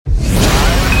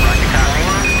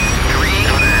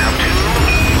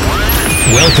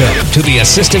Welcome to the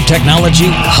Assistive Technology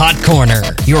Hot Corner,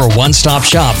 your one-stop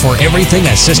shop for everything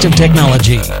assistive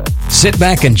technology. Sit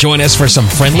back and join us for some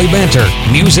friendly banter,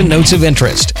 news and notes of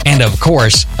interest, and of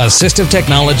course, assistive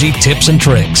technology tips and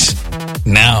tricks.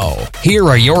 Now, here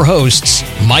are your hosts,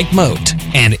 Mike Moat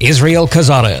and Israel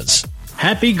Cazares.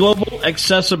 Happy Global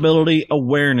Accessibility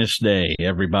Awareness Day,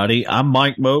 everybody. I'm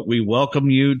Mike Moat. We welcome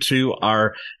you to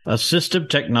our Assistive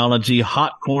Technology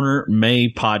Hot Corner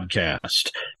May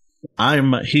podcast.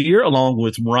 I'm here along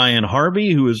with Ryan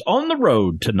Harvey, who is on the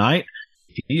road tonight.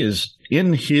 He is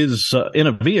in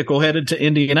a vehicle headed to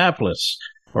Indianapolis,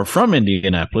 or from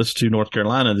Indianapolis to North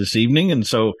Carolina this evening. And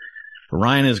so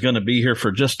Ryan is going to be here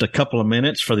for just a couple of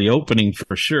minutes for the opening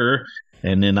for sure.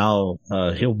 And then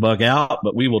he'll bug out,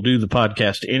 but we will do the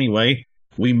podcast anyway.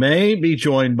 We may be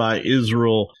joined by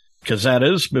Israel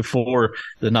Cazares before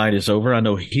the night is over. I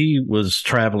know he was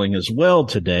traveling as well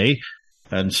today.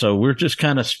 And so we're just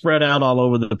kind of spread out all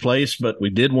over the place, but we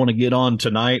did want to get on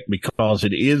tonight because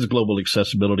it is Global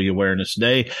Accessibility Awareness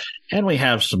Day, and we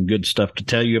have some good stuff to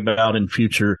tell you about in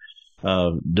future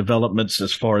developments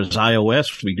as far as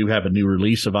iOS. We do have a new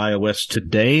release of iOS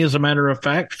today, as a matter of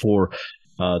fact, for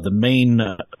the main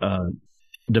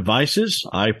devices,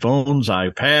 iPhones,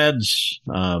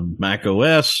 iPads, Mac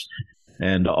OS,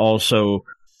 and also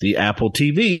the Apple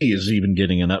TV is even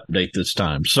getting an update this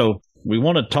time. So we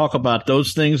want to talk about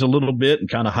those things a little bit and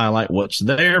kind of highlight what's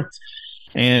there.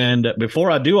 And before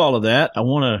I do all of that, I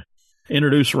want to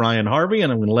introduce Ryan Harvey,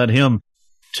 and I'm going to let him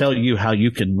tell you how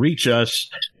you can reach us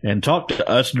and talk to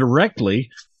us directly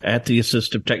at the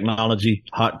Assistive Technology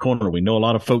Hot Corner. We know a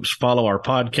lot of folks follow our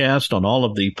podcast on all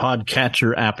of the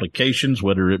podcatcher applications,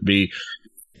 whether it be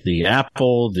the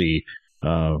Apple, the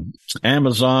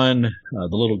Amazon, the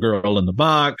little girl in the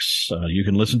box. You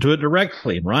can listen to it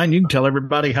directly. And Ryan, you can tell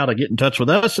everybody how to get in touch with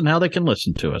us and how they can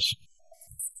listen to us.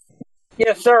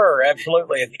 Yes, sir.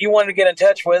 Absolutely. If you want to get in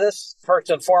touch with us,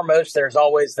 first and foremost, there's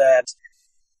always that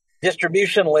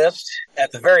distribution list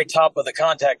at the very top of the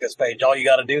Contact Us page. All you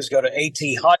got to do is go to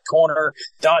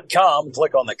athotcorner.com,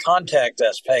 click on the Contact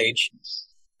Us page,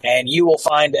 and you will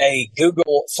find a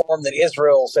Google form that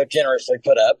Israel so generously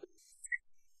put up.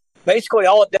 Basically,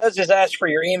 all it does is ask for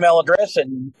your email address,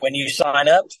 and when you sign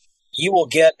up, you will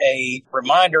get a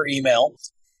reminder email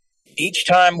each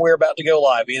time we're about to go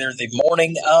live, either the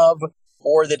morning of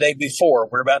or the day before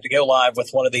we're about to go live with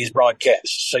one of these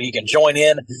broadcasts. So you can join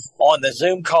in on the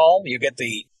Zoom call. You get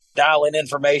the dial-in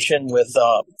information with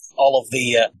all of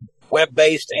the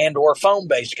web-based and or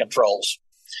phone-based controls.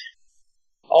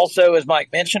 Also, as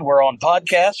Mike mentioned, we're on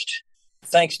podcast.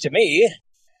 Thanks to me,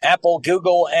 Apple,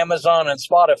 Google, Amazon, and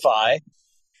Spotify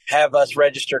have us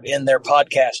registered in their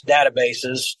podcast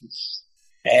databases,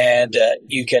 and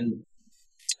you can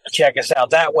check us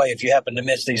out that way if you happen to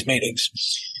miss these meetings.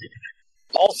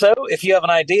 Also, if you have an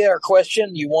idea or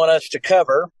question you want us to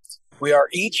cover, we are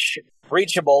each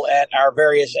reachable at our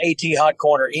various AT Hot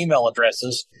Corner email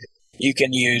addresses. You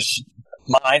can use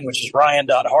mine, which is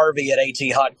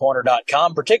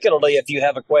ryan.harvey@athotcorner.com, particularly if you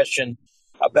have a question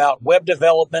about web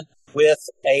development with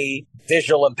a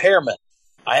visual impairment.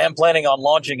 I am planning on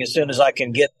launching as soon as I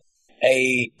can get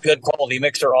a good quality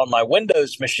mixer on my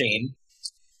Windows machine,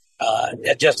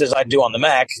 just as I do on the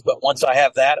Mac. But once I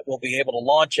have that, we'll be able to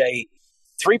launch a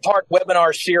 3-part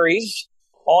webinar series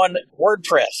on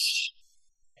WordPress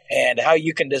and how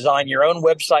you can design your own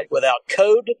website without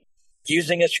code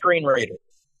using a screen reader.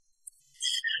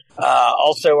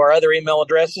 Also, our other email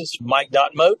addresses,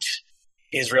 mike.moat,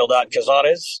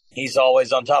 Israel.Cazares. He's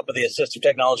always on top of the assistive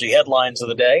technology headlines of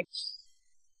the day.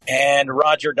 And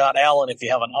Roger.Allen, if you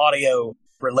have an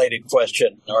audio-related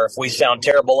question, or if we sound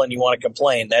terrible and you want to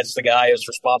complain, that's the guy who's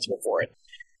responsible for it.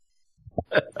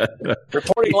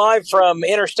 Reporting live from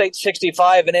Interstate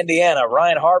 65 in Indiana,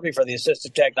 Ryan Harvey for the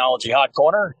Assistive Technology Hot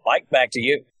Corner. Mike, back to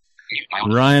you.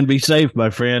 Ryan, be safe, my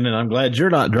friend, and I'm glad you're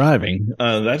not driving.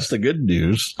 That's the good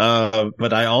news.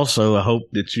 But I also hope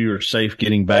that you are safe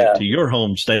getting back to your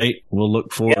home state. We'll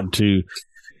look forward to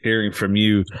hearing from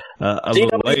you a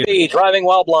little later. Driving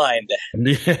while blind.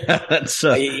 Yeah, that's.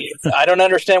 I don't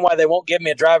understand why they won't give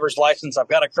me a driver's license. I've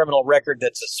got a criminal record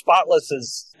that's as spotless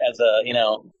as a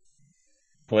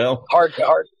Well, hard.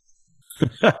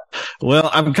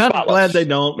 Well, I'm kind of glad they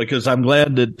don't, because I'm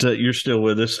glad that you're still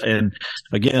with us. And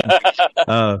again,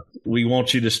 we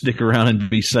want you to stick around and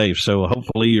be safe. So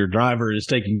hopefully your driver is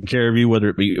taking care of you, whether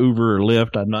it be Uber or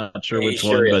Lyft. I'm not sure which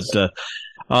one, but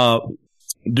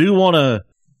do want to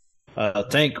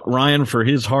thank Ryan for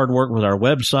his hard work with our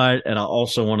website. And I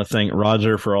also want to thank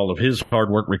Roger for all of his hard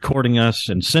work recording us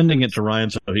and sending it to Ryan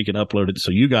so he can upload it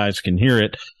so you guys can hear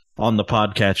it on the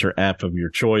podcatcher app of your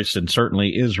choice. And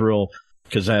certainly Israel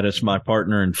Kazatis, my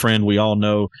partner and friend. We all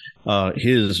know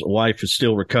his wife is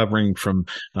still recovering from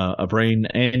a brain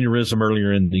aneurysm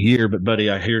earlier in the year. But, buddy,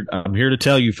 I'm here to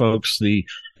tell you, folks, the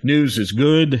news is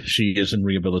good. She is in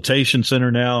rehabilitation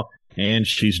center now, and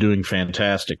she's doing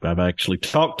fantastic. I've actually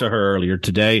talked to her earlier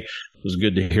today. It was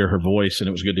good to hear her voice, and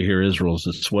it was good to hear Israel's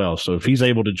as well. So if he's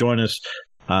able to join us,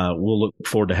 we'll look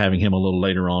forward to having him a little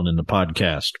later on in the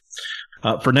podcast.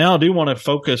 For now, I do want to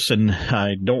focus, and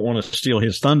I don't want to steal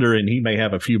his thunder, and he may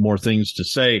have a few more things to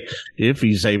say if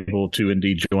he's able to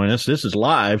indeed join us. This is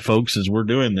live, folks, as we're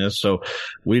doing this, so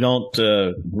we don't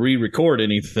re-record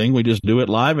anything. We just do it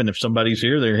live, and if somebody's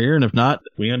here, they're here, and if not,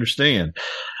 we understand.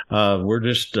 We're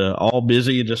just all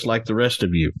busy, just like the rest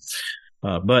of you.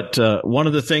 But one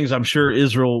of the things I'm sure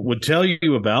Israel would tell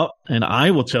you about, and I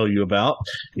will tell you about,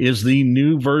 is the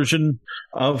new version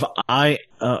of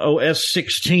iOS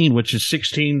 16, which is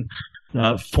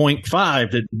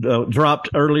 16.5 that dropped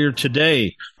earlier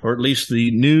today, or at least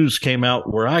the news came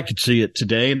out where I could see it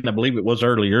today, and I believe it was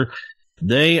earlier.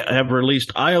 They have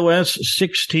released iOS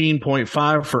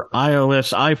 16.5 for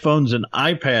iOS iPhones and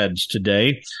iPads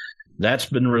today. That's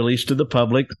been released to the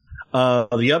public. The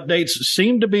updates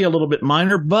seem to be a little bit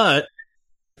minor, but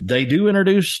they do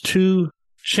introduce two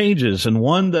changes. And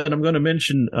one that I'm going to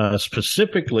mention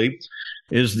specifically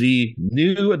is the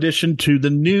new addition to the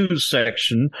news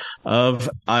section of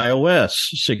iOS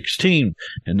 16.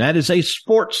 And that is a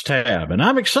sports tab. And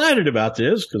I'm excited about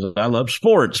this because I love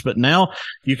sports. But now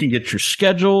you can get your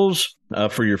schedules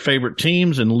for your favorite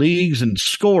teams and leagues and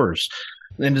scores.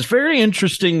 And it's very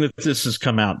interesting that this has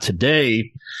come out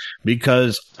today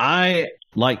because I,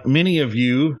 like many of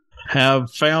you, have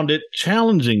found it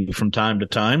challenging from time to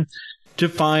time to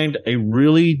find a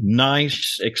really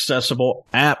nice, accessible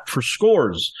app for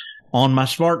scores on my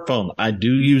smartphone. I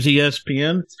do use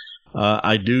ESPN.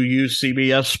 I do use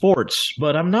CBS Sports,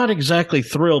 but I'm not exactly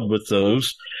thrilled with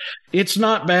those. It's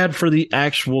not bad for the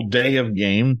actual day of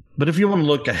game, but if you want to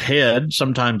look ahead,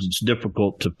 sometimes it's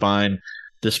difficult to find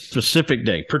the specific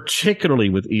day, particularly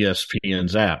with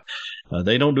ESPN's app.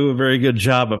 They don't do a very good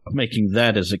job of making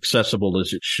that as accessible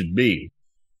as it should be.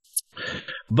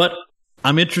 But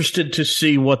I'm interested to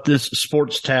see what this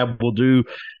sports tab will do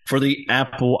for the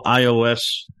Apple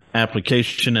iOS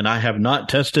application, and I have not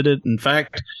tested it. In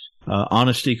fact,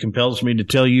 honesty compels me to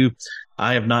tell you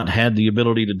I have not had the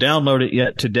ability to download it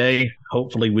yet today.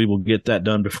 Hopefully we will get that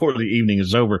done before the evening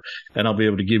is over, and I'll be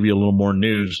able to give you a little more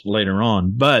news later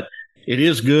on. But it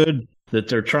is good that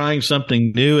they're trying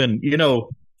something new. And, you know,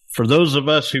 for those of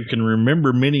us who can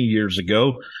remember many years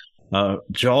ago,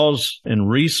 JAWS and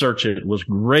Research It was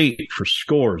great for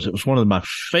scores. It was one of my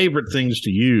favorite things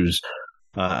to use.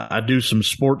 I do some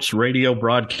sports radio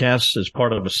broadcasts as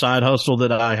part of a side hustle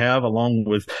that I have along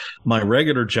with my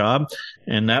regular job.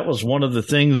 And that was one of the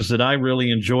things that I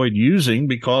really enjoyed using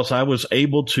because I was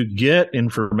able to get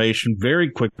information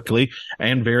very quickly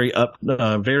and very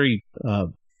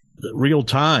real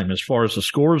time as far as the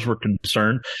scores were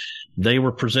concerned. They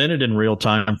were presented in real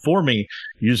time for me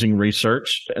using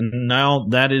research, and now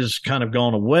that is kind of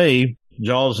gone away.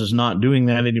 JAWS is not doing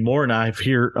that anymore, and I've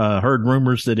heard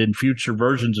rumors that in future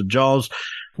versions of JAWS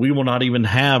we will not even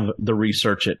have the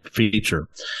Research It feature.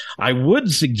 I would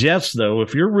suggest, though,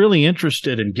 if you're really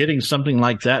interested in getting something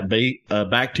like that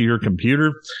back to your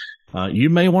computer, you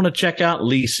may want to check out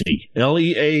Leasey,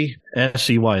 Leasey.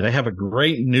 They have a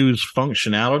great news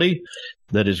functionality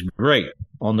that is great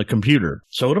on the computer.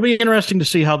 So it'll be interesting to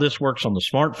see how this works on the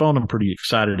smartphone. I'm pretty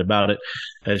excited about it,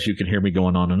 as you can hear me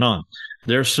going on and on.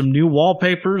 There's some new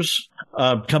wallpapers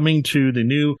coming to the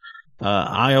new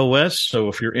iOS. So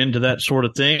if you're into that sort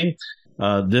of thing,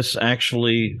 this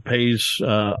actually pays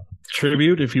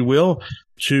tribute, if you will,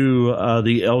 to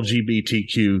the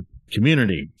LGBTQ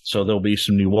community. So there'll be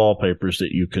some new wallpapers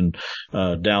that you can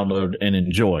download and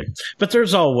enjoy. But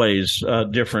there's always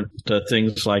different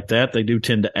things like that. They do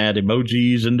tend to add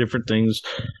emojis and different things.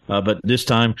 But this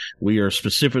time we are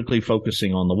specifically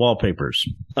focusing on the wallpapers.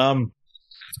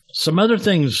 Some other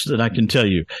things that I can tell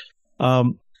you.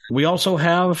 We also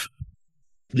have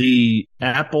the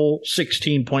Apple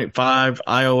 16.5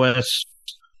 iOS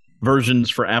versions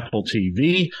for Apple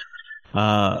TV.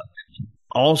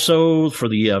 Also, for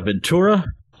the Ventura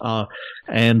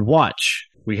and Watch,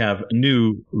 we have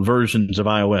new versions of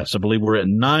iOS. I believe we're at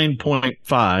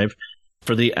 9.5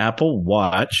 for the Apple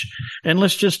Watch. And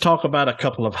let's just talk about a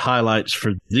couple of highlights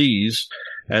for these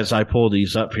as I pull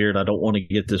these up here. And I don't want to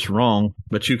get this wrong,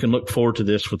 but you can look forward to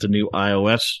this with the new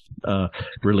iOS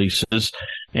releases.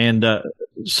 And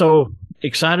so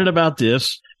excited about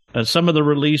this. Some of the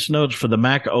release notes for the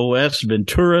Mac OS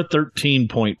Ventura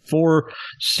 13.4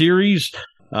 series.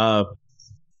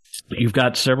 You've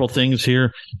got several things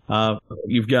here.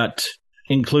 You've got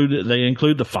they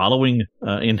include the following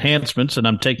enhancements, and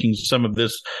I'm taking some of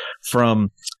this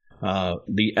from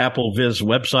the Apple Viz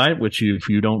website, which if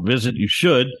you don't visit, you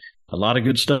should. A lot of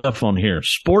good stuff on here.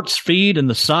 Sports feed in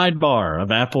the sidebar of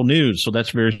Apple News. So that's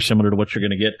very similar to what you're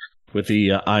going to get with the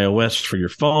iOS for your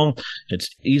phone. It's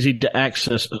easy to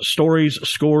access stories,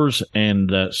 scores, and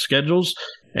schedules.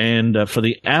 And for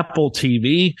the Apple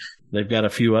TV, they've got a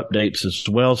few updates as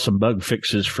well. Some bug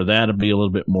fixes for that. It'll be a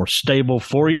little bit more stable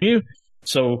for you.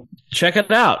 So check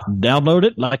it out. Download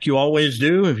it like you always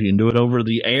do. If you can do it over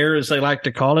the air, as they like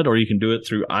to call it, or you can do it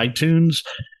through iTunes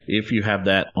if you have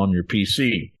that on your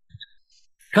PC.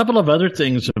 A couple of other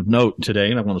things of note today,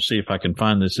 and I'm going to see if I can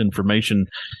find this information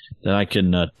that I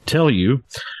can tell you.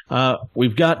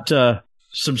 We've got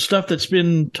some stuff that's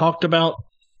been talked about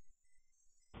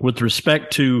with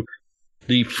respect to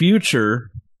the future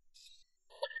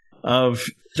of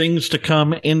things to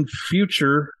come in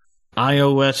future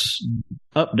iOS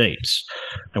updates.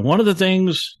 And one of the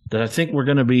things that I think we're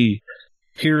going to be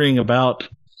hearing about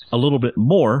a little bit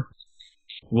more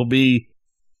will be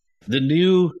the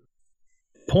new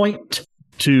point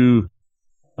to,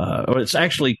 or it's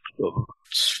actually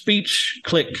speech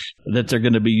click that they're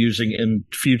going to be using in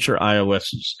future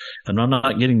iOSs. And I'm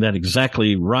not getting that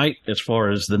exactly right as far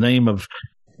as the name of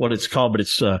what it's called, but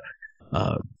it's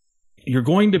you're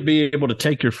going to be able to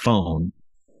take your phone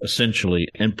essentially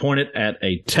and point it at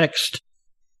a text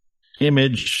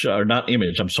text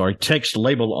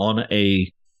label on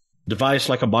a device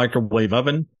like a microwave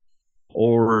oven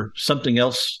or something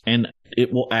else, and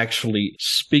it will actually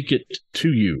speak it to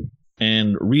you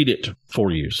and read it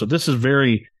for you. So this is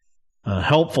very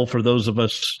helpful for those of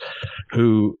us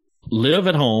who live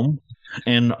at home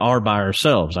and are by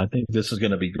ourselves. I think this is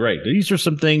going to be great. These are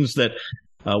some things that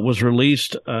was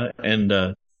released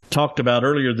and talked about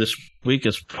earlier this week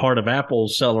as part of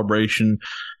Apple's celebration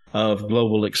of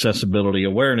Global Accessibility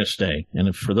Awareness Day.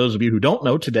 And for those of you who don't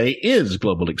know, today is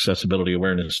Global Accessibility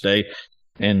Awareness Day.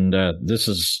 And this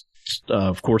is,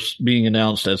 of course, being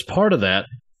announced as part of that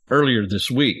earlier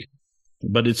this week.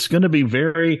 But it's going to be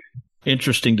very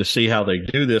interesting to see how they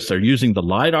do this. They're using the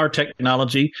LiDAR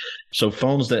technology. So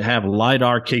phones that have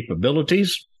LiDAR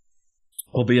capabilities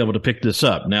will be able to pick this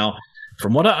up. Now,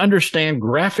 from what I understand,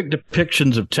 graphic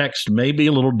depictions of text may be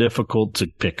a little difficult to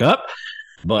pick up,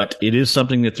 but it is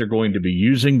something that they're going to be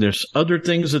using. There's other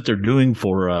things that they're doing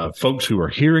for folks who are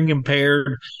hearing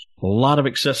impaired. A lot of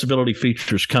accessibility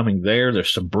features coming there.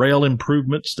 There's some Braille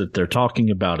improvements that they're talking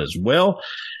about as well.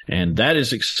 And that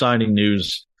is exciting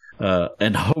news.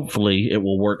 And hopefully it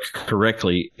will work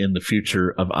correctly in the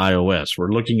future of iOS.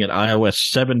 We're looking at iOS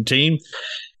 17.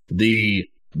 The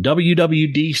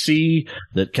WWDC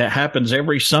that happens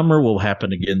every summer will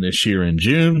happen again this year in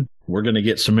June. We're going to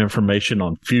get some information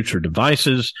on future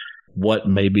devices, what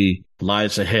maybe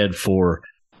lies ahead for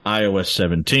iOS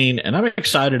 17. And I'm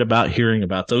excited about hearing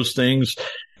about those things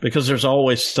because there's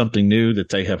always something new that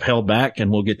they have held back,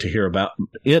 and we'll get to hear about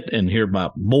it and hear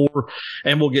about more.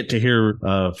 And we'll get to hear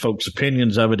folks'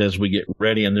 opinions of it as we get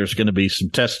ready. And there's going to be some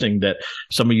testing that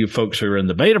some of you folks who are in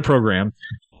the beta program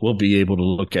will be able to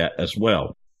look at as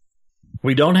well.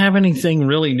 We don't have anything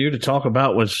really new to talk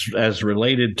about as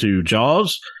related to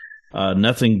JAWS.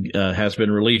 Nothing has been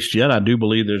released yet. I do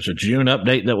believe there's a June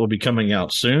update that will be coming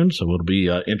out soon, so it'll be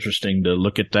interesting to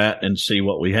look at that and see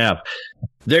what we have.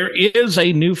 There is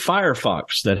a new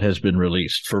Firefox that has been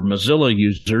released for Mozilla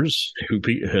users who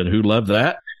love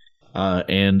that.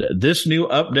 And this new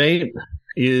update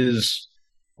is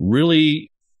really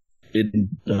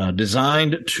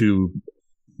designed to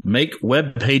make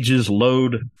web pages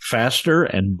load faster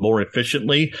and more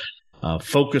efficiently,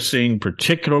 focusing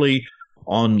particularly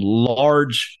on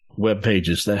large web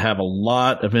pages that have a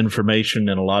lot of information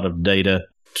and a lot of data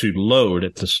to load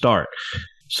at the start.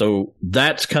 So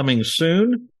that's coming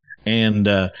soon. And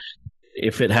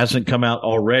if it hasn't come out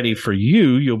already for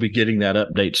you, you'll be getting that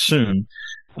update soon.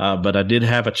 But I did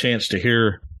have a chance to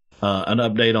hear an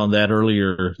update on that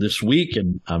earlier this week,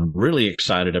 and I'm really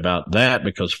excited about that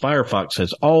because Firefox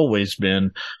has always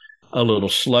been a little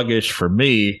sluggish for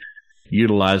me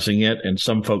utilizing it, and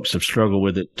some folks have struggled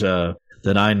with it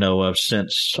that I know of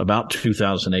since about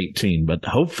 2018. But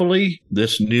hopefully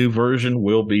this new version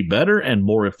will be better and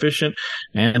more efficient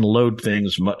and load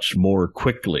things much more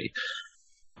quickly.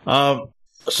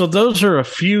 So those are a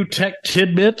few tech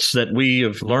tidbits that we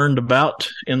have learned about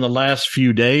in the last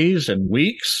few days and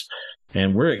weeks,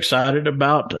 and we're excited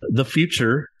about the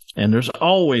future. And there's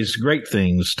always great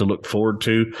things to look forward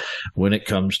to when it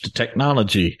comes to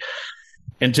technology.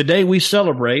 And today we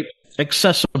celebrate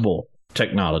Accessible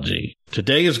technology.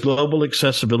 Today is Global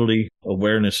Accessibility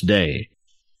Awareness Day.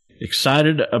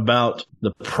 Excited about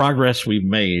the progress we've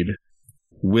made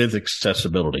with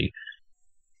accessibility.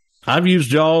 I've used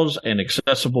JAWS and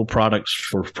accessible products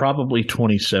for probably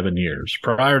 27 years.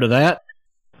 Prior to that,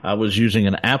 I was using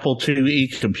an Apple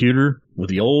IIe computer with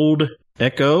the old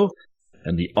Echo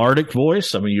and the Arctic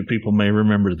voice. Some of you people may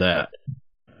remember that.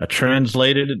 I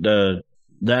translated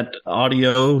that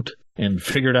audio and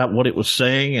figured out what it was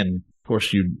saying. And of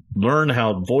course, you learn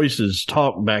how voices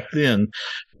talk back then.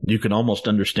 You can almost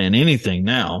understand anything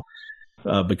now.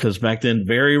 Because back then,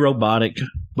 very robotic,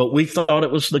 but we thought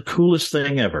it was the coolest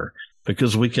thing ever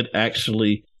because we could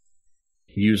actually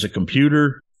use a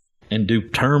computer and do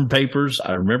term papers.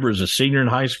 I remember as a senior in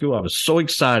high school, I was so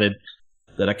excited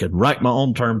that I could write my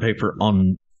own term paper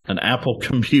on an Apple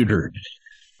computer.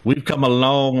 We've come a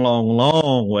long, long,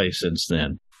 long way since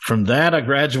then. From that, I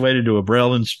graduated to a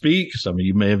Braille and Speak. Some of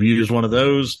you may have used one of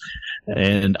those.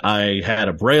 And I had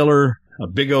a Brailler, a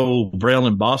big old Braille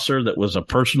embosser that was a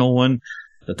personal one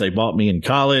that they bought me in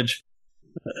college.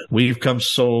 We've come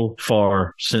so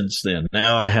far since then.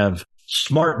 Now I have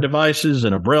smart devices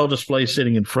and a Braille display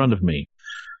sitting in front of me.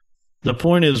 The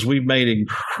point is we've made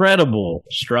incredible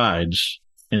strides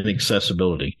in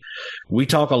accessibility. We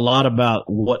talk a lot about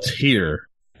what's here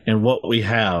and what we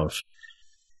have.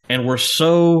 And we're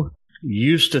so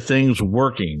used to things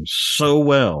working so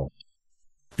well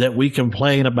that we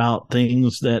complain about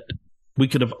things that we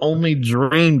could have only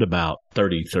dreamed about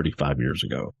 30, 35 years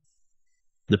ago.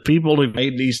 The people who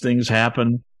made these things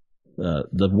happen,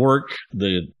 the work,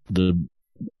 the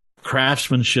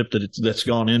craftsmanship that's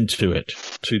gone into it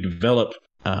to develop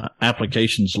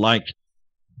applications like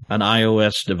an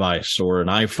iOS device or an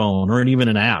iPhone or even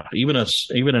an app, even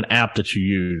an app that you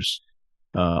use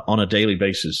on a daily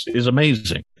basis is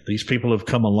amazing. These people have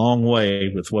come a long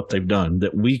way with what they've done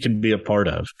that we can be a part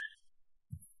of.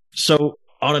 So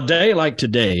on a day like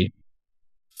today,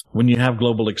 when you have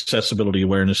Global Accessibility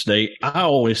Awareness Day, I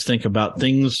always think about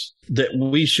things that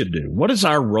we should do. What is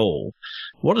our role?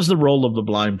 What is the role of the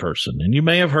blind person? And you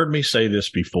may have heard me say this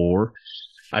before.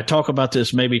 I talk about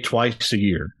this maybe twice a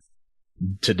year.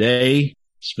 Today,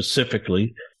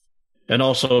 specifically, and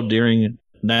also during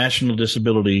National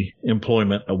Disability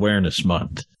Employment Awareness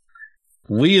Month.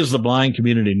 We as the blind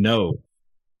community know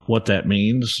what that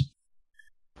means,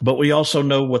 but we also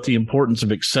know what the importance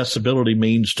of accessibility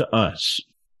means to us.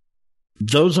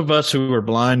 Those of us who are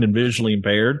blind and visually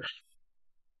impaired,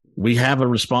 we have a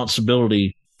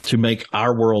responsibility to make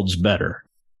our worlds better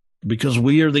because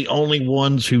we are the only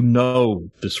ones who know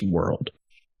this world.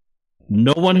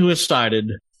 No one who is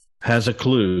sighted has a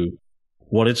clue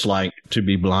what it's like to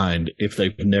be blind if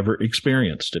they've never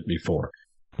experienced it before.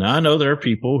 Now, I know there are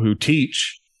people who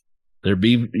teach. There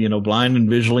be, blind and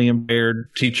visually impaired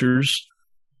teachers,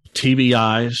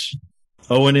 TBIs,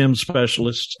 O&M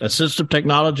specialists, assistive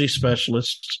technology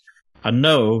specialists. I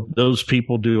know those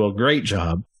people do a great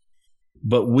job,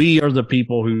 but we are the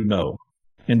people who know.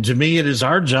 And to me, it is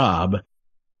our job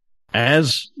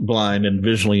as blind and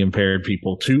visually impaired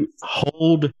people to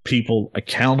hold people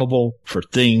accountable for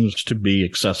things to be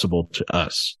accessible to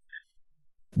us.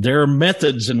 There are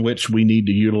methods in which we need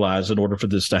to utilize in order for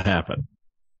this to happen.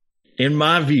 In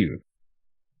my view,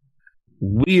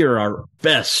 we are our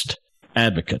best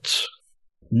advocates.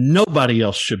 Nobody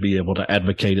else should be able to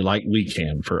advocate it like we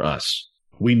can for us.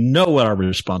 We know what our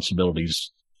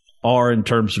responsibilities are in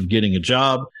terms of getting a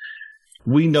job.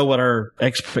 We know what our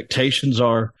expectations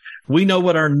are. We know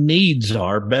what our needs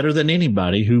are better than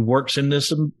anybody who works in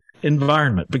this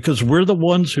environment because we're the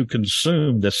ones who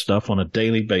consume this stuff on a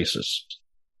daily basis.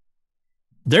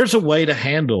 There's a way to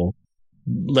handle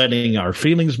letting our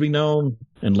feelings be known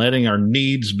and letting our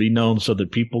needs be known so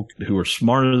that people who are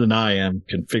smarter than I am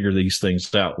can figure these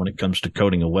things out when it comes to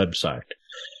coding a website.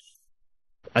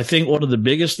 I think one of the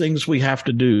biggest things we have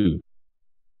to do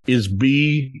is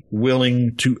be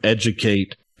willing to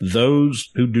educate those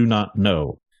who do not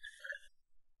know.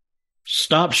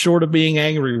 Stop short of being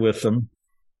angry with them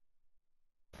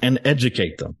and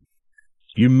educate them.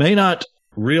 You may not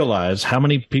realize how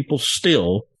many people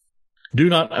still do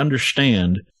not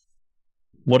understand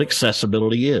what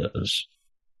accessibility is.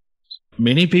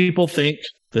 Many people think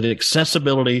that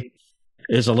accessibility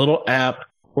is a little app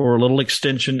or a little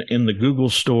extension in the Google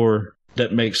store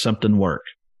that makes something work.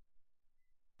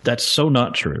 That's so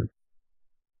not true.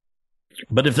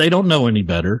 But if they don't know any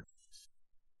better,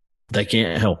 they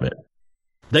can't help it.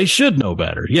 They should know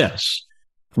better, yes.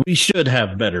 We should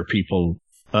have better people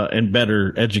and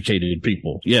better educated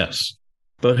people, yes.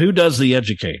 But who does the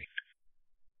educating?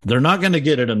 They're not going to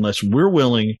get it unless we're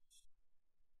willing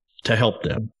to help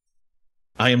them.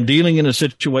 I am dealing in a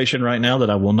situation right now that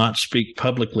I will not speak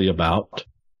publicly about,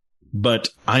 but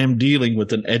I am dealing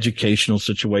with an educational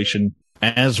situation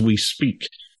as we speak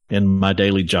in my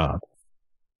daily job.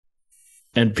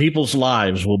 And people's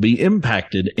lives will be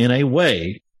impacted in a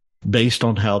way based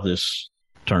on how this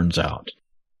turns out.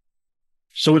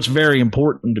 So it's very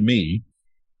important to me,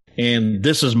 and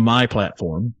this is my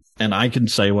platform, and I can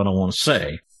say what I want to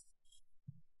say.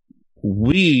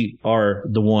 We are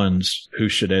the ones who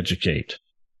should educate.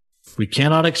 We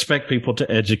cannot expect people to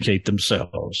educate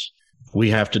themselves. We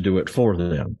have to do it for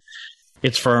them.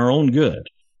 It's for our own good.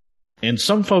 And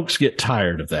some folks get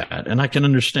tired of that, and I can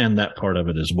understand that part of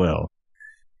it as well.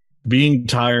 Being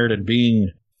tired and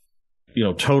being,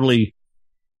 totally,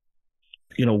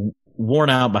 worn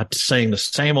out by saying the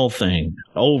same old thing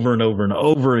over and over and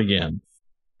over again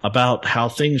about how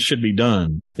things should be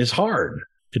done is hard.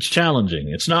 It's challenging.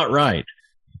 It's not right.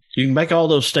 You can make all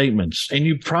those statements, and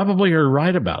you probably are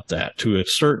right about that to a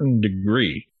certain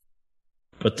degree.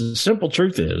 But the simple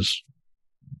truth is,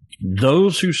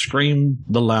 those who scream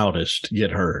the loudest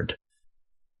get heard.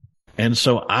 And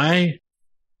so I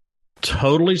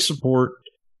totally support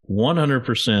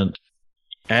 100%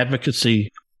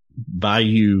 advocacy by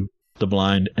you, the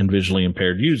blind and visually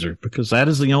impaired user, because that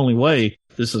is the only way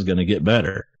this is going to get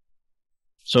better.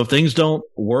 So if things don't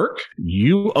work,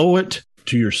 you owe it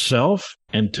to yourself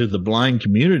and to the blind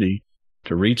community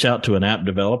to reach out to an app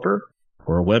developer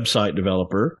or a website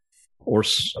developer or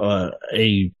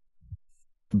a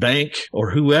bank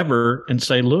or whoever and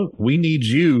say, look, we need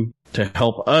you to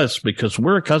help us because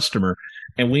we're a customer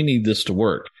and we need this to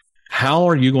work. How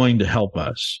are you going to help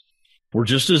us? We're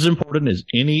just as important as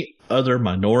any other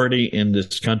minority in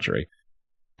this country.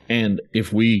 And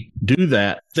if we do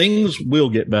that, things will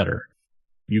get better.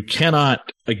 You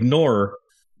cannot ignore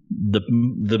the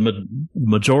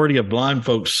majority of blind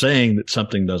folks saying that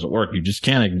something doesn't work. You just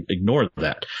can't ignore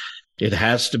that. It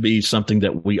has to be something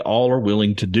that we all are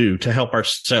willing to do to help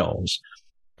ourselves.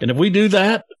 And if we do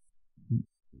that,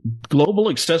 global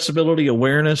accessibility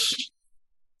awareness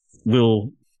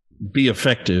will be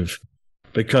effective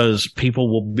because people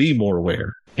will be more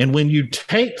aware. And when you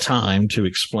take time to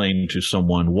explain to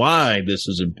someone why this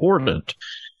is important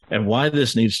and why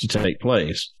this needs to take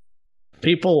place,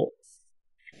 people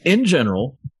in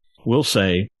general will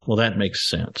say, well, that makes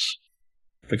sense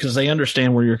because they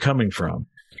understand where you're coming from.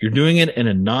 You're doing it in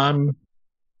a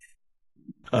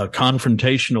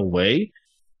non-confrontational way,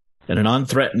 in a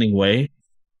non-threatening way,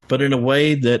 but in a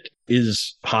way that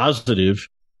is positive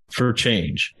for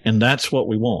change. And that's what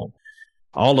we want.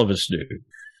 All of us do.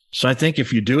 So I think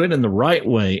if you do it in the right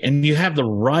way and you have the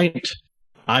right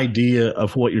idea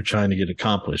of what you're trying to get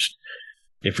accomplished,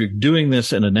 if you're doing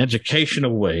this in an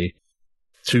educational way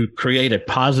to create a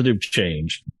positive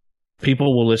change,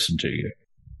 people will listen to you.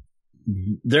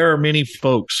 There are many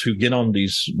folks who get on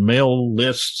these mail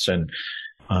lists, and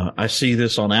I see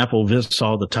this on Apple Vis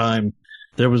all the time.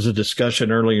 There was a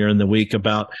discussion earlier in the week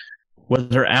about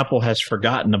whether Apple has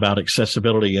forgotten about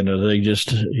accessibility, and are they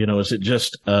just, is it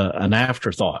just an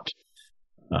afterthought?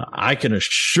 I can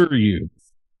assure you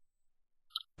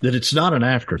that it's not an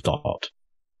afterthought.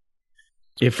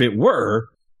 If it were,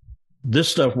 this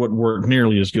stuff wouldn't work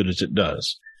nearly as good as it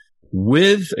does.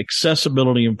 With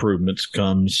accessibility improvements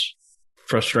comes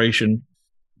frustration,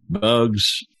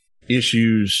 bugs,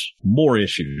 issues, more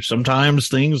issues. Sometimes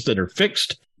things that are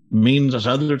fixed means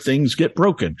other things get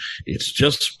broken. It's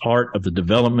just part of the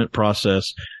development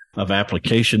process of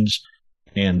applications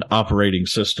and operating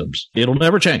systems. It'll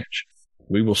never change.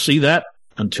 We will see that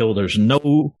until there's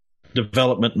no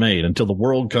development made, until the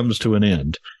world comes to an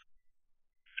end.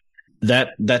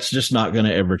 That's just not going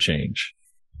to ever change.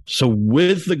 So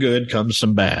with the good comes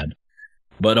some bad.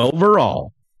 But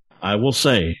overall, I will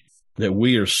say that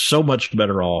we are so much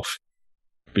better off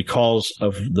because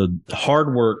of the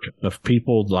hard work of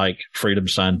people like Freedom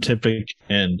Scientific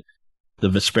and the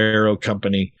Vispero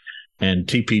Company and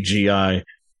TPGI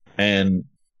and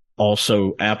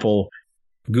also Apple,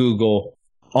 Google,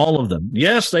 all of them.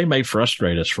 Yes, they may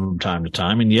frustrate us from time to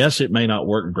time. And yes, it may not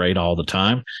work great all the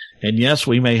time. And yes,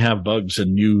 we may have bugs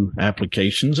in new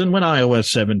applications. And when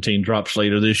iOS 17 drops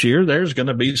later this year, there's going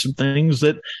to be some things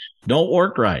that don't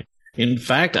work right. In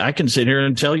fact, I can sit here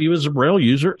and tell you as a Braille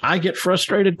user, I get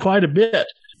frustrated quite a bit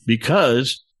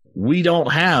because we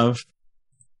don't have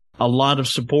a lot of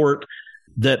support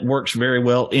that works very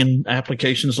well in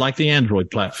applications like the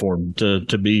Android platform,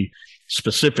 to be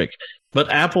specific. But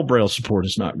Apple Braille support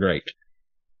is not great.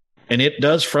 And it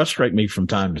does frustrate me from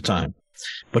time to time.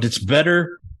 But it's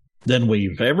better than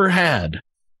we've ever had.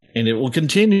 And it will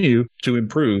continue to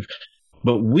improve.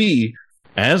 But we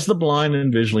as the blind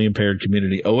and visually impaired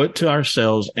community, owe it to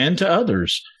ourselves and to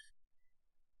others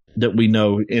that we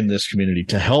know in this community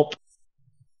to help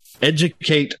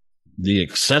educate the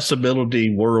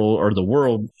accessibility world, or the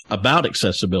world about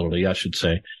accessibility, I should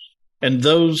say, and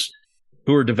those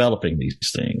who are developing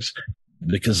these things.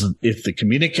 Because if the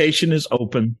communication is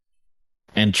open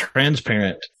and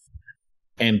transparent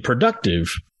and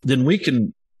productive, then we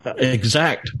can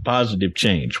exact positive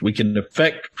change. We can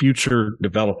affect future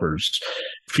developers,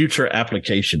 future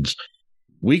applications.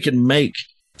 We can make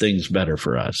things better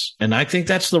for us. And I think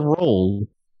that's the role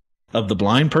of the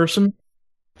blind person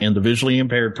and the visually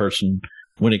impaired person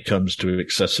when it comes to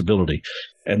accessibility.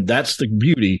 And that's the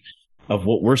beauty of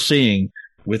what we're seeing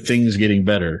with things getting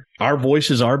better. Our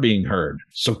voices are being heard.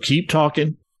 So keep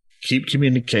talking, keep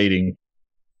communicating,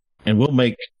 and we'll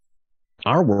make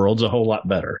our worlds a whole lot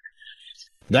better.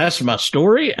 That's my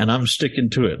story, and I'm sticking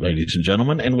to it, ladies and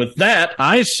gentlemen. And with that,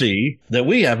 I see that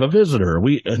we have a visitor.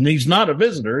 And he's not a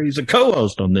visitor. He's a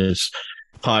co-host on this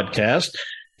podcast.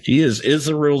 He is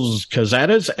Israel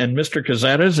Cazares. And Mr.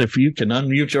 Cazares, if you can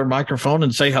unmute your microphone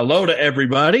and say hello to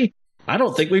everybody. I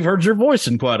don't think we've heard your voice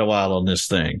in quite a while on this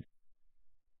thing.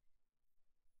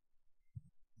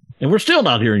 And we're still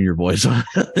not hearing your voice on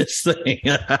this thing.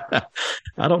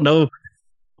 I don't know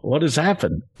what has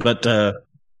happened, but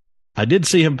I did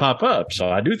see him pop up, so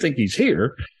I do think he's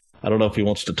here. I don't know if he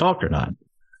wants to talk or not.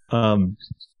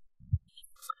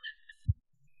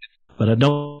 But I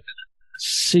don't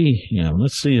see him.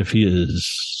 Let's see if he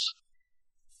is.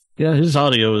 Yeah, his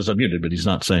audio is unmuted, but he's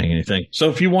not saying anything. So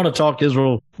if you want to talk,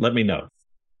 Israel, let me know.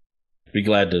 Be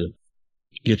glad to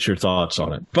get your thoughts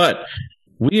on it. But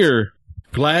we're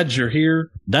glad you're here.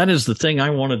 That is the thing I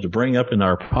wanted to bring up in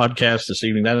our podcast this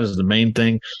evening. That is the main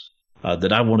thing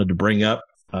that I wanted to bring up.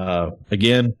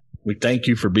 Again, we thank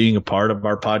you for being a part of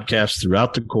our podcast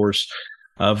throughout the course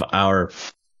of our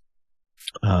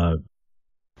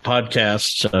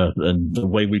podcasts and the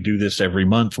way we do this every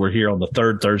month. We're here on the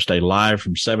third Thursday live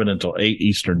from 7 until 8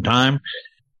 Eastern time.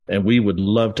 And we would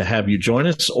love to have you join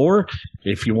us. Or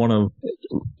if you want to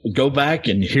go back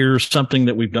and hear something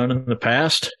that we've done in the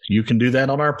past, you can do that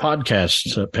on our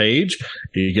podcast page.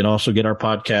 You can also get our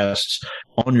podcasts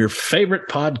on your favorite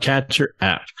podcatcher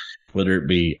app, whether it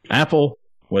be Apple,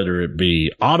 whether it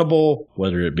be Audible,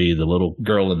 whether it be the little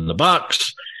girl in the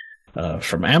box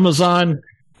from Amazon,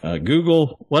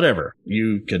 Google, whatever.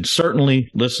 You can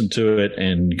certainly listen to it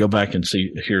and go back and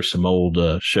hear some old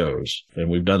shows. And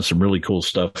we've done some really cool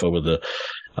stuff over the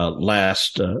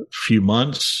last few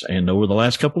months and over the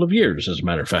last couple of years, as a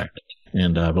matter of fact.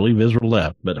 And I believe Israel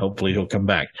left, but hopefully he'll come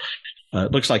back.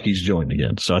 It looks like he's joined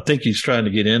again. So I think he's trying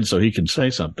to get in so he can say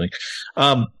something.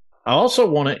 I also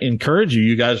want to encourage you.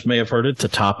 You guys may have heard at the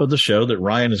top of the show that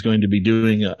Ryan is going to be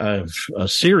doing a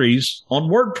series on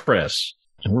WordPress.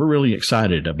 And we're really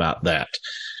excited about that.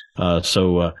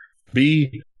 So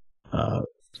be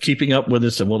keeping up with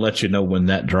us, and we'll let you know when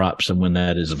that drops and when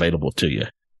that is available to you.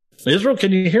 Israel,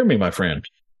 can you hear me, my friend?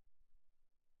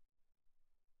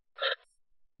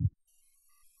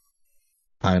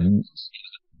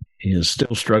 He is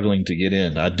still struggling to get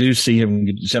in. I do see him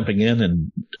jumping in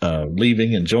and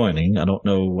leaving and joining. I don't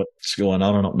know what's going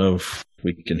on. I don't know if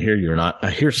we can hear you or not. I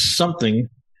hear something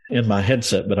in my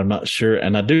headset, but I'm not sure.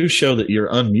 And I do show that you're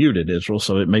unmuted, Israel,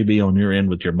 so it may be on your end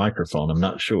with your microphone. I'm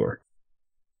not sure.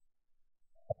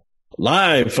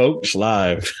 Live, folks,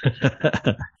 live.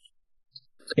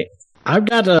 I've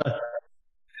got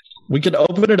we could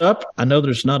open it up. I know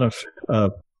there's not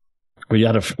we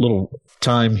got a little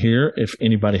time here. If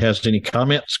anybody has any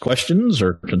comments, questions,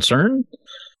 or concern,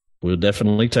 we'll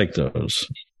definitely take those.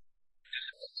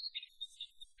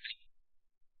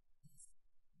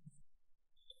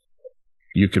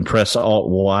 You can press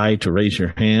Alt-Y to raise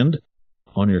your hand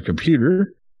on your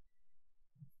computer.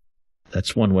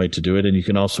 That's one way to do it. And you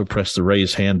can also press the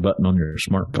raise hand button on your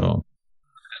smartphone.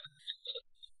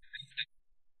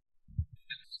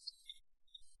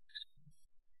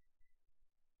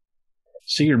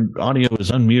 See, your audio is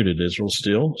unmuted, Israel,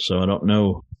 still, so I don't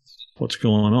know what's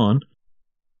going on.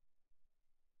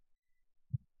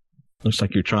 Looks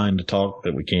like you're trying to talk,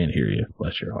 but we can't hear you.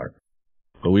 Bless your heart.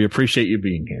 But we appreciate you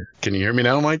being here. Can you hear me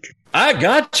now, Mike? I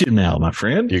got you now, my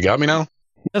friend. You got me now?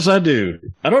 Yes, I do.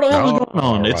 I don't know what's going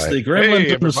on. Right. It's the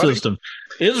gremlins in the system.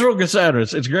 Israel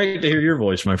Cazares, it's great to hear your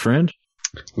voice, my friend.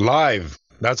 Live.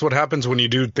 That's what happens when you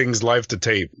do things live to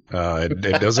tape.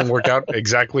 It doesn't work out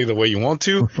exactly the way you want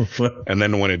to, and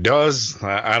then when it does,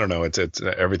 I don't know. It's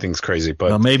everything's crazy.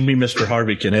 But maybe Mr.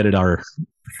 Harvey can edit our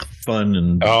fun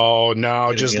and oh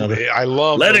no, just I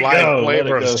love let the it live go.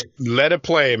 flavors. Let it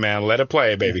play, man. Let it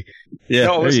play, baby. Yeah,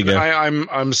 no, there listen, you go.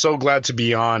 I'm so glad to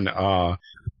be on.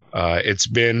 It's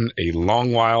been a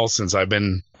long while since I've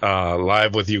been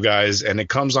live with you guys, and it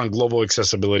comes on Global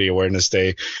Accessibility Awareness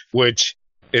Day, which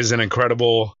is an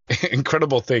incredible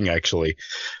thing, actually.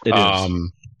 It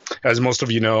is. As most of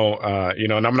you know,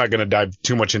 and I'm not going to dive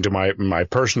too much into my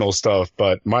personal stuff,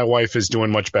 but my wife is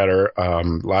doing much better.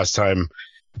 Last time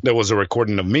there was a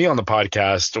recording of me on the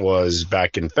podcast was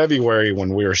back in February,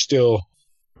 when we were still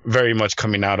very much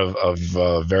coming out of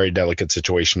a very delicate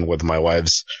situation with my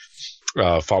wife's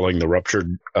following the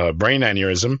ruptured brain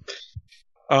aneurysm.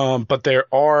 But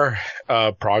there are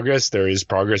progress. There is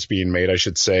progress being made, I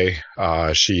should say.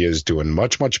 She is doing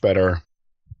much, much better,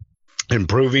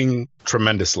 improving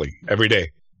tremendously every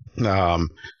day. Walking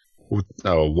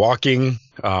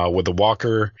with a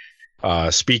walker,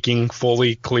 speaking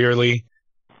fully, clearly.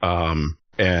 And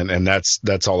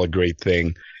that's all a great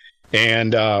thing.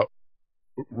 And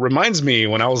reminds me,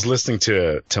 when I was listening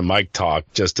to Mike talk,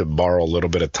 just to borrow a little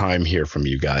bit of time here from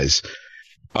you guys,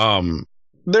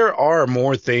 there are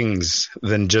more things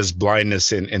than just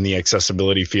blindness in the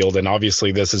accessibility field. And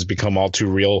obviously this has become all too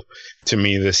real to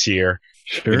me this year,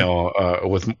 Sure.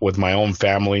 with my own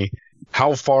family,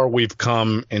 how far we've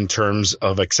come in terms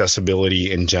of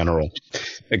accessibility in general.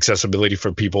 Accessibility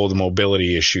for people with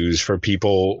mobility issues, for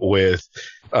people with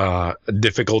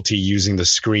difficulty using the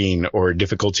screen, or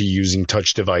difficulty using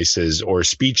touch devices, or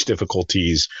speech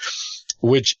difficulties,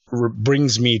 which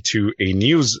brings me to a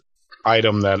news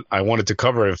item that I wanted to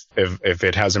cover if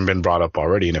it hasn't been brought up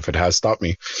already, and if it has, stop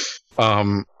me.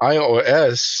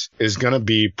 iOS is going to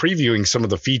be previewing some of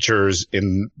the features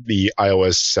in the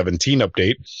iOS 17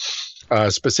 update,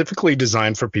 specifically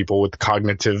designed for people with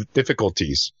cognitive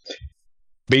difficulties.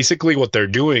 Basically, what they're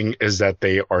doing is that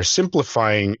they are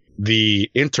simplifying the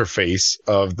interface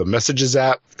of the Messages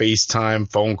app,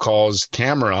 FaceTime, phone calls,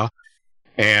 camera,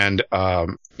 and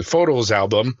Photos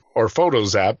album or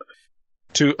Photos app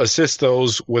to assist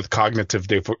those with cognitive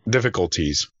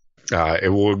difficulties.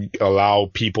 It will allow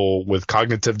people with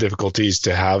cognitive difficulties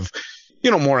to have,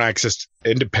 more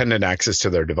independent access to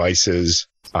their devices,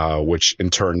 which in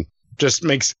turn just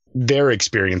makes their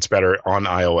experience better on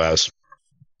iOS.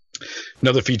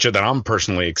 Another feature that I'm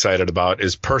personally excited about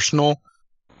is personal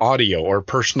audio, or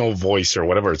personal voice, or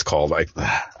whatever it's called.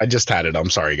 I just had it. I'm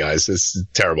sorry, guys. This is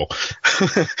terrible.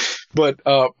 But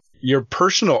your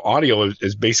personal audio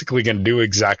is basically going to do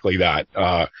exactly that.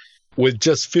 With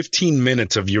just 15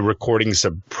 minutes of you recording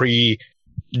some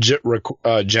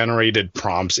generated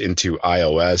prompts into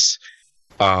iOS,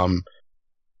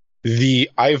 the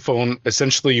iPhone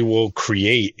essentially will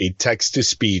create a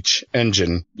text-to-speech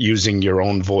engine using your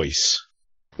own voice.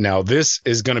 Now, this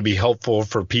is going to be helpful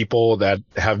for people that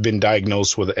have been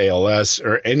diagnosed with ALS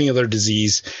or any other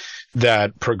disease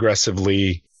that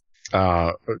progressively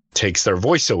takes their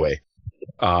voice away.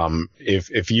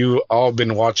 If you all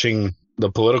been watching the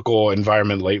political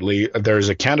environment lately, there's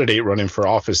a candidate running for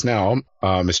office now,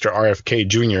 Mr. RFK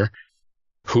Jr.,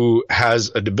 who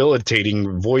has a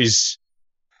debilitating voice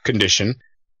condition,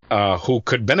 who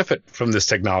could benefit from this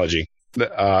technology.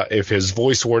 If his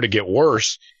voice were to get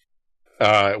worse,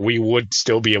 we would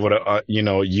still be able to,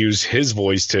 use his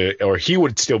voice or he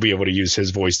would still be able to use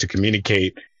his voice to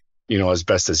communicate, as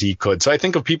best as he could. So I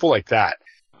think of people like that.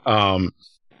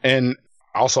 And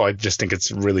also, I just think it's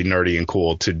really nerdy and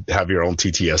cool to have your own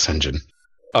TTS engine.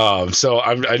 So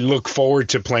I look forward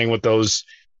to playing with those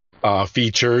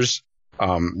features.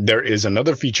 There is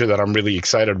another feature that I'm really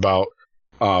excited about.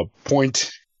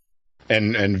 Point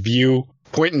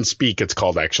and speak, it's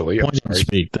called, actually. Point and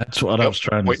speak. That's what I was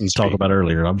trying to talk about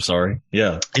earlier. I'm sorry.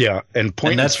 Yeah. Yeah. And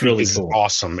point and speak really is cool.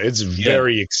 Awesome. It's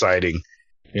very exciting.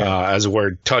 Yeah. As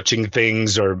we're touching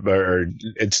things or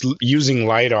it's using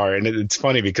LiDAR. And it's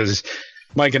funny because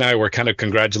Mike and I were kind of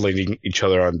congratulating each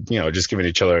other on, just giving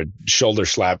each other a shoulder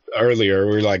slap earlier.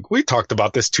 We were like, we talked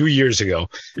about this 2 years ago.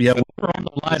 Yeah, we were on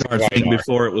the LiDAR thing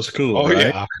before it was cool. Oh, right?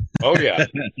 yeah. Oh, yeah.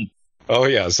 Oh,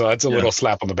 yeah. So that's a little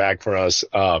slap on the back for us.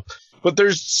 But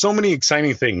there's so many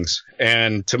exciting things.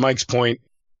 And to Mike's point,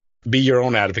 be your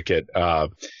own advocate.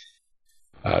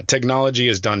 Technology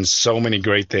has done so many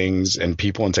great things, and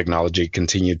people in technology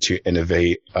continue to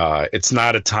innovate. It's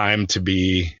not a time to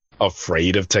be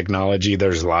afraid of technology.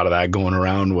 There's a lot of that going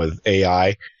around with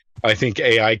AI. I think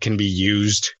AI can be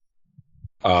used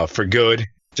for good,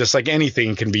 just like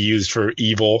anything can be used for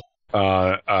evil.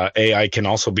 AI can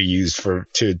also be used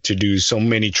to do so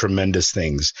many tremendous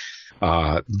things.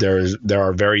 There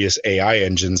are various AI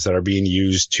engines that are being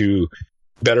used to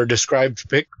better describe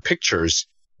pictures.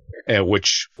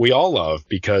 which we all love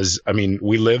because, I mean,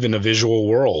 we live in a visual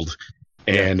world.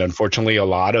 And unfortunately,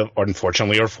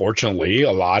 fortunately,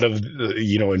 a lot of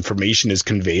information is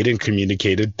conveyed and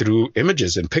communicated through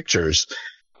images and pictures.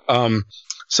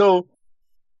 So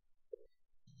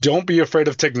don't be afraid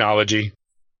of technology,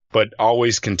 but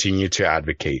always continue to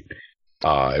advocate.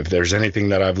 If there's anything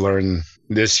that I've learned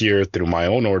this year through my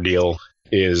own ordeal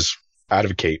is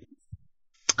advocate.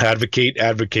 Advocate.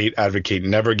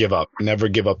 Never give up. Never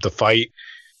give up the fight.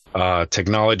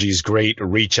 Technology is great.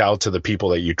 Reach out to the people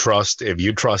that you trust. If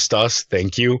you trust us,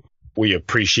 thank you. We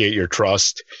appreciate your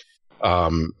trust.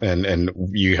 And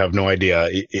you have no idea.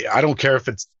 I don't care if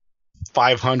it's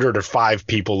 500 or 5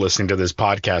 people listening to this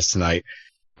podcast tonight.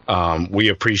 We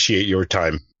appreciate your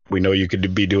time. We know you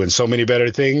could be doing so many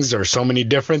better things or so many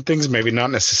different things, maybe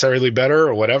not necessarily better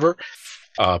or whatever.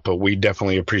 But we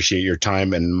definitely appreciate your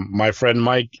time. And my friend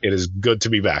Mike, it is good to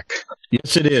be back.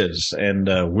 Yes, it is. And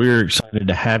we're excited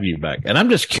to have you back. And I'm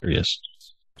just curious.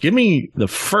 Give me the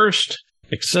first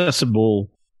accessible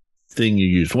thing you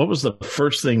used. What was the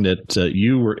first thing that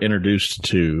you were introduced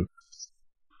to?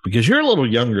 Because you're a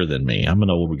little younger than me. I'm an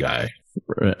older guy.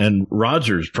 And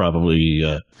Roger's probably...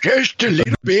 just a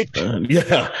little bit.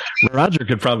 Yeah. Roger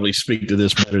could probably speak to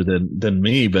this better than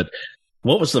me. But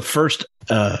what was the first...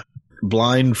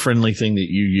 blind friendly thing that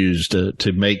you used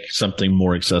to make something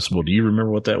more accessible? Do you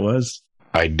remember what that was?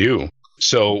 I do.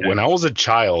 So when I was a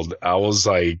child, I was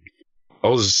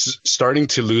starting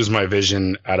to lose my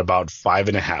vision at about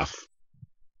 5.5,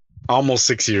 almost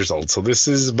 6 years old. So this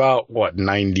is about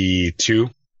 92,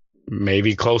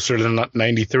 maybe closer to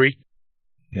 93.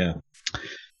 Yeah.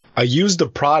 I used a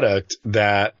product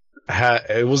that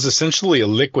it was essentially a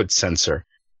liquid sensor.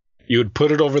 You would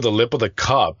put it over the lip of the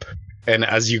cup. And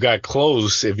as you got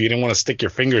close, if you didn't want to stick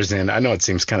your fingers in, I know it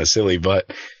seems kind of silly,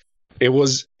 but it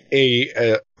was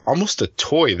almost a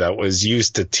toy that was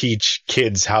used to teach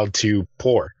kids how to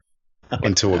pour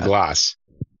into a glass.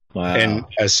 Wow. And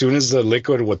as soon as the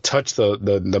liquid would touch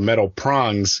the metal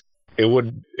prongs, it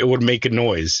would make a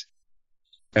noise.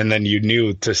 And then you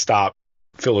knew to stop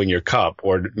filling your cup,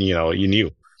 or, you knew.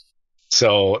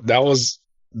 So that was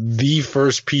the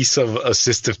first piece of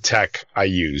assistive tech I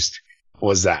used,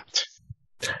 was that.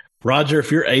 Roger,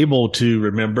 if you're able to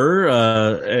remember,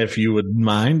 if you would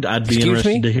mind, I'd be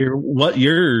interested to hear what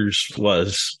yours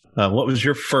was. What was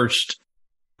your first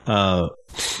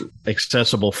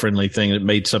accessible, friendly thing that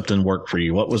made something work for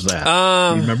you? What was that?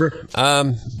 Do you remember?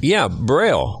 Yeah,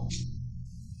 Braille.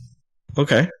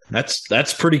 Okay,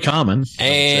 that's pretty common.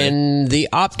 And the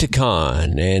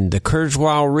Opticon and the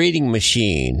Kurzweil reading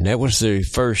machine. That was the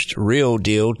first real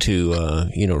deal to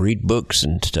read books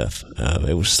and stuff.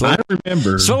 It was slow. I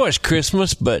remember slow as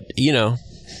Christmas, but yeah,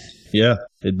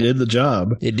 it did the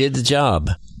job. It did the job.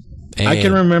 And I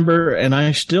can remember, and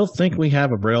I still think we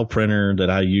have a Braille printer that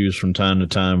I use from time to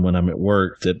time when I'm at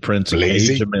work that prints a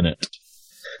page a minute.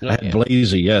 I had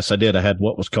Blazy. Yes, I did. I had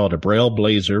what was called a Braille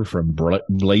Blazer from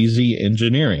Blazy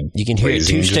Engineering. You can hear it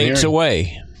 2 states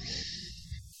away.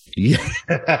 Yeah,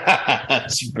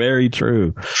 that's very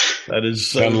true. That is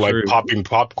so kind of like true. Popping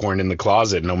popcorn in the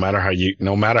closet. No matter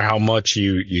how much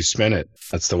you spin it,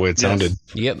 that's the way it sounded.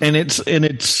 Yep. And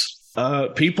it's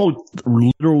people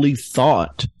literally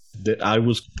thought that I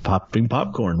was popping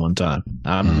popcorn one time.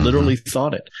 I literally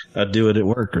thought it. I'd do it at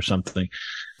work or something.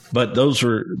 But those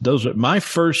are my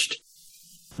first,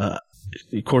 of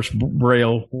course,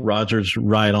 Braille. Roger's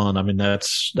right on. I mean, that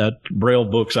Braille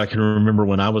books. I can remember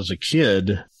when I was a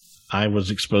kid, I was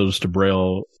exposed to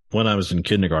Braille when I was in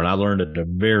kindergarten. I learned at a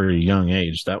very young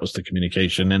age. That was the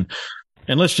communication. And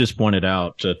let's just point it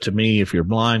out to me, if you're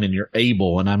blind and you're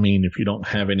able, and I mean, if you don't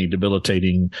have any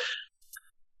debilitating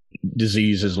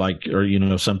diseases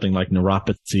or something like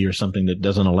neuropathy or something that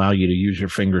doesn't allow you to use your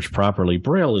fingers properly,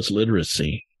 Braille is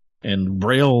literacy. And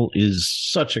Braille is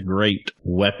such a great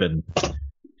weapon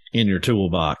in your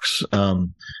toolbox.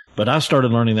 But I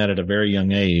started learning that at a very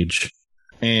young age.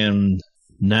 And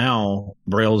now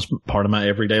Braille is part of my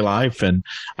everyday life. And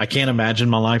I can't imagine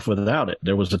my life without it.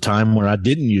 There was a time where I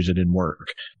didn't use it in work.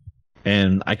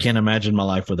 And I can't imagine my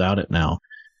life without it now.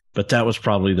 But that was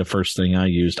probably the first thing I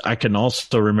used. I can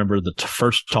also remember the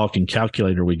first talking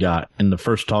calculator we got and the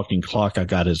first talking clock I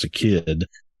got as a kid.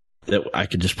 That I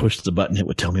could just push the button. It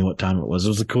would tell me what time it was. It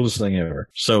was the coolest thing ever.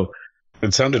 So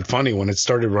it sounded funny when it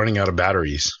started running out of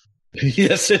batteries.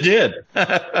 Yes, it did.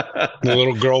 The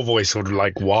little girl voice would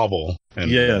like wobble.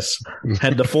 And yes,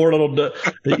 had the four little.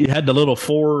 You had the little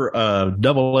four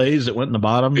double A's that went in the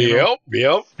bottom. Yep.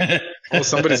 Oh,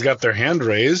 somebody's got their hand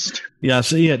raised. Yeah, I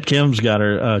see it. Kim's got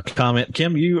her comment.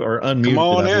 Kim, you are unmuted. Come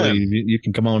on I in. believe. You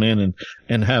can come on in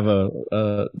and have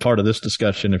a part of this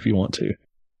discussion if you want to.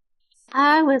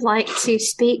 I would like to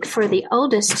speak for the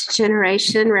oldest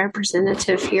generation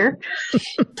representative here.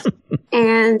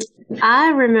 And I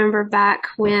remember back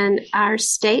when our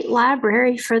state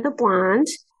library for the blind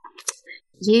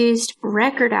used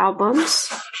record albums.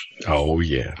 Oh,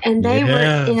 yeah. And they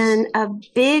were in a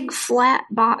big flat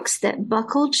box that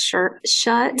buckled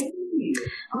shut.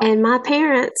 And my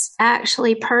parents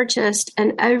actually purchased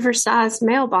an oversized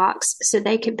mailbox so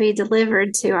they could be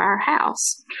delivered to our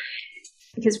house.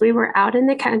 Because we were out in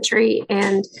the country,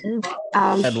 and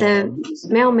the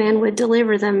mailman would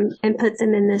deliver them and put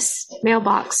them in this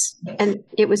mailbox, and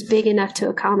it was big enough to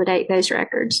accommodate those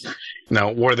records.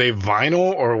 Now, were they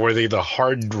vinyl or were they the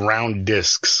hard round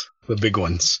discs, the big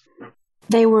ones?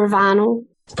 They were vinyl.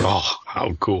 Oh,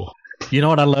 how cool. You know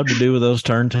what I love to do with those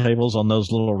turntables on those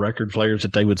little record players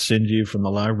that they would send you from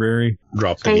the library?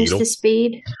 Drop the Change needle. the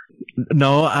speed.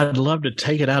 No, I'd love to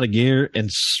take it out of gear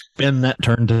and spin that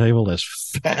turntable as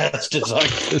fast as I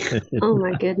could. Oh,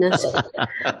 my goodness.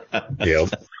 Yep.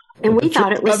 And we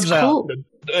thought it was cool.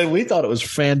 And we thought it was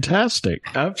fantastic.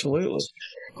 Absolutely.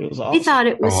 It was awesome. We thought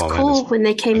it was cool when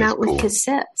they came out with cool.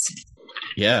 cassettes.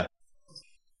 Yeah.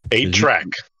 8-track.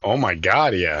 Oh, my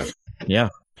God, yeah. Yeah.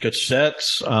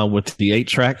 Cassettes with the 8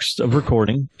 tracks of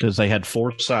recording, because they had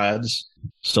 4 sides.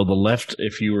 So the left,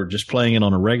 if you were just playing it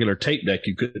on a regular tape deck,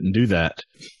 you couldn't do that.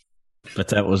 But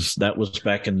that was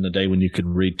back in the day when you could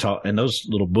read talk. And those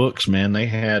little books, man, they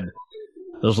had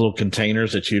those little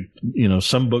containers that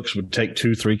some books would take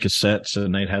 2-3 cassettes,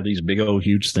 and they'd have these big old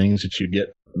huge things that you'd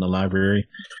get in the library.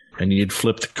 And you'd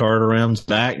flip the card around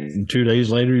back, and 2 days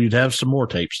later, you'd have some more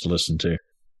tapes to listen to.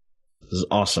 This is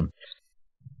awesome.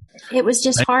 It was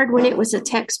just hard when it was a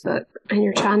textbook and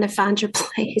you're trying to find your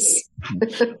place.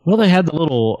 Well, they had the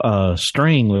little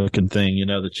string looking thing,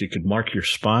 that you could mark your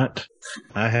spot.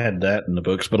 I had that in the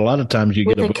books, but a lot of times you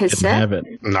With get a a book and cassette? have it.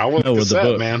 Not with the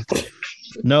cassette, man.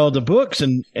 No, the books,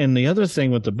 and the other thing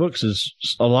with the books is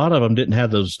a lot of them didn't have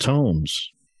those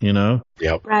tones,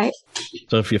 Yep. Right.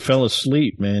 So if you fell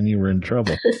asleep, man, you were in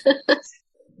trouble.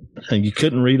 And you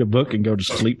couldn't read a book and go to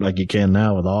sleep like you can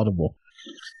now with Audible.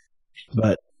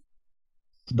 But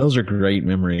those are great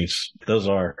memories. Those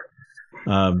are.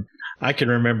 I can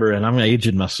remember, and I'm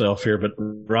aging myself here, but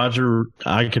Roger,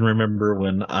 I can remember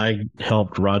when I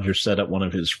helped Roger set up one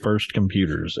of his first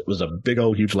computers. It was a big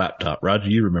old huge laptop. Roger,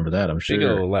 you remember that, I'm sure. Big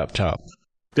old laptop.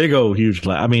 Big old huge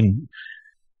laptop. I mean,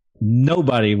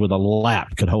 nobody with a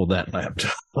lap could hold that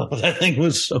laptop. That thing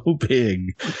was so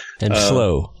big. And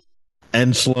slow.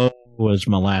 And slow as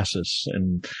molasses.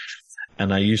 And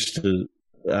I used to...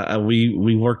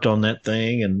 we worked on that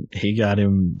thing, and he got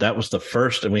him. That was the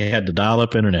first, and we had the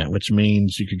dial-up internet, which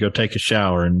means you could go take a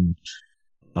shower and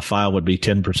a file would be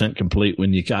 10% complete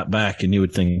when you got back, and you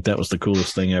would think that was the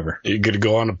coolest thing ever. You could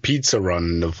go on a pizza run,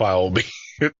 and the file will be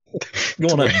Go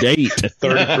on a date.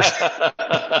 30%.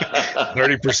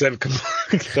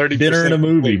 30%. Dinner and a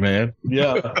movie, man.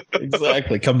 Yeah,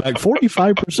 exactly. Come back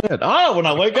 45%. Oh, when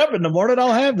I wake up in the morning,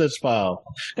 I'll have this file.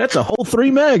 That's a whole 3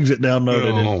 megs it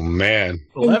downloaded. Oh, man.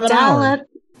 11 hours.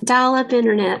 Dial-up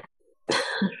internet.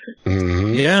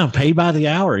 Mm-hmm. Yeah, pay by the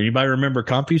hour. Anybody remember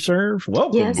CompuServe?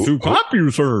 Welcome to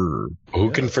CompuServe.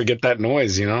 Who can forget that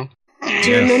noise, Do you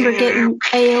remember getting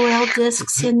AOL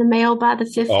discs in the mail by the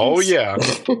 50s? Oh, yeah.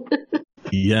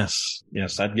 Yes,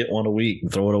 I'd get one a week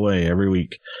and throw it away every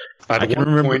week. At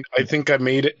one point, I think I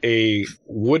made a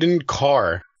wooden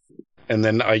car, and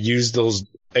then I used those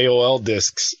AOL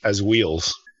discs as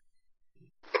wheels.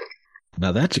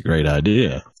 Now that's a great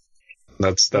idea.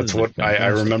 That's what I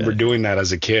remember doing that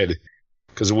as a kid,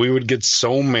 because we would get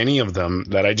so many of them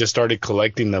that I just started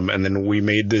collecting them, and then we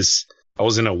made this. I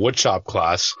was in a woodshop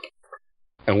class,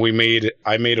 and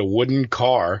I made a wooden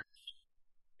car,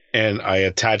 and I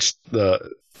attached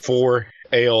the 4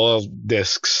 AOL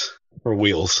discs for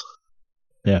wheels.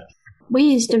 Yeah, we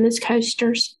used them as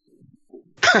coasters.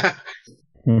 I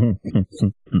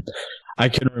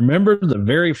can remember the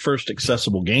very first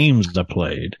accessible games I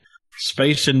played.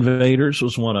 Space Invaders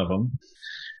was one of them.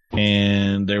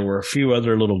 And there were a few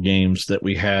other little games that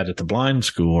we had at the blind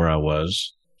school where I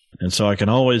was. And so I can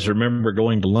always remember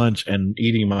going to lunch and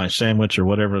eating my sandwich or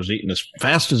whatever I was eating as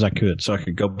fast as I could so I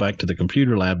could go back to the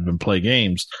computer lab and play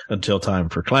games until time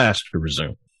for class to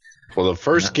resume. Well, the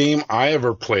first game I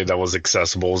ever played that was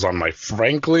accessible was on my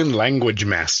Franklin Language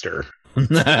Master.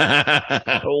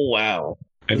 Oh, wow.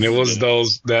 And it was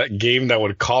that game that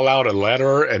would call out a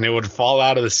letter and it would fall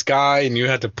out of the sky and you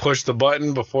had to push the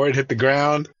button before it hit the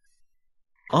ground.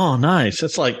 Oh, nice.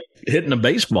 That's like hitting a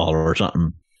baseball or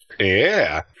something.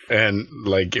 Yeah. And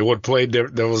like it would play,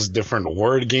 there was different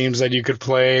word games that you could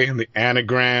play, the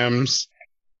anagrams.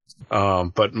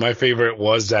 But my favorite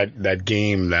was that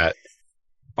game that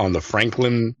on the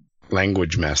Franklin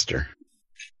Language Master.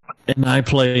 And I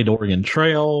played Oregon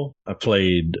Trail. I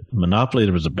played Monopoly.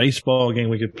 There was a baseball game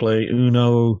we could play.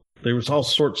 Uno. There was all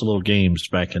sorts of little games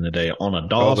back in the day on a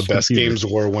DOS. The best computer. games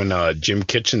were when Jim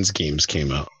Kitchen's games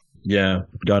came out. Yeah,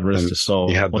 God rest his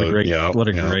soul. What a great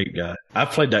guy. I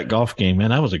played that golf game,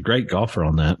 man. I was a great golfer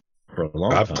on that for a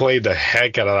long time. I've played the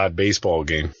heck out of that baseball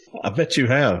game. I bet you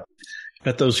have.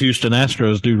 Bet those Houston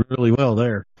Astros do really well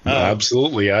there.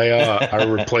 Absolutely. I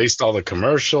replaced all the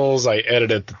commercials. I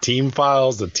edited the team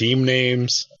files, the team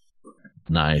names.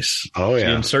 Nice. Oh, yeah. Did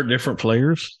you insert different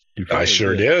players? I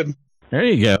sure did. There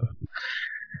you go.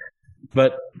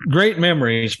 But great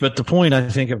memories. But the point, I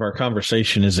think, of our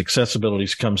conversation is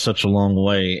accessibility's come such a long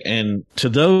way. And to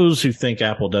those who think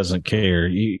Apple doesn't care,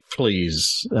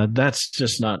 please, there's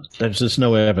just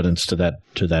no evidence to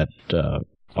that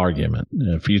argument.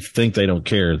 If you think they don't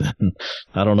care, then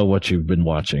I don't know what you've been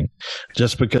watching.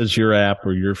 Just because your app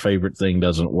or your favorite thing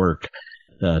doesn't work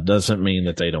doesn't mean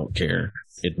that they don't care.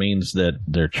 It means that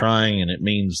they're trying, and it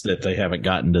means that they haven't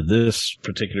gotten to this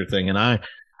particular thing. And I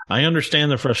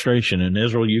understand the frustration. And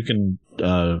Israel, you can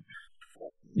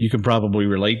probably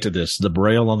relate to this. The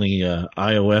Braille on the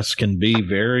iOS can be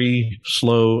very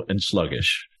slow and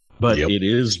sluggish, but it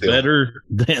is better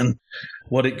than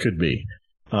what it could be.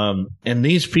 And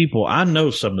these people, I know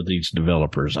some of these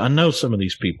developers, I know some of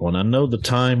these people, and I know the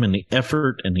time and the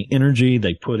effort and the energy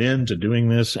they put into doing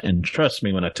this. And trust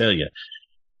me when I tell you,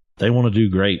 they want to do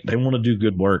great. They want to do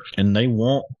good work, and they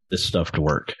want this stuff to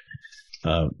work.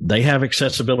 They have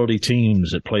accessibility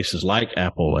teams at places like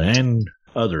Apple and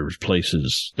other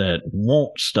places that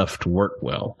want stuff to work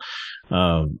well.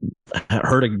 I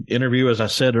heard an interview, as I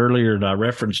said earlier, and I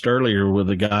referenced earlier, with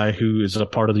a guy who is a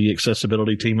part of the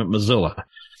accessibility team at Mozilla,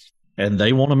 and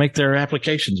they want to make their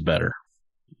applications better,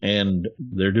 and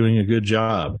they're doing a good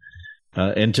job.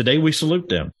 And today we salute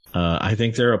them. I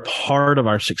think they're a part of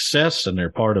our success, and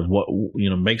they're part of what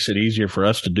makes it easier for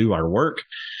us to do our work.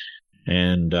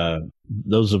 And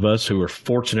those of us who are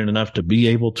fortunate enough to be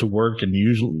able to work and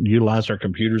utilize our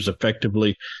computers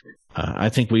effectively, I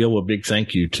think we owe a big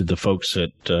thank you to the folks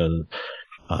at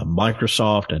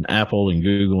Microsoft and Apple and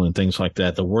Google and things like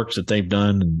that. The works that they've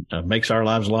done makes our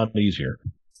lives a lot easier.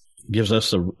 Gives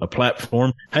us a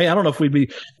platform. Hey, I don't know if we'd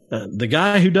be the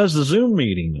guy who does the Zoom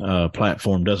meeting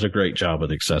platform does a great job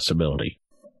with accessibility.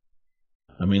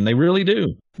 I mean, they really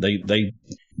do.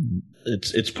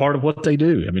 It's part of what they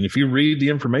do. I mean, if you read the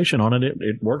information on it,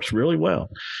 it works really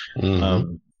well.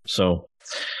 Mm-hmm. So,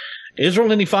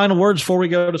 Israel, any final words before we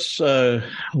go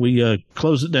to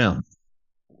close it down?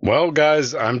 Well,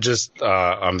 guys, I'm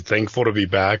thankful to be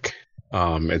back.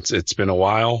 It's been a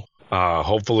while.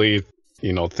 Hopefully,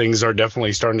 things are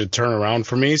definitely starting to turn around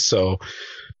for me, so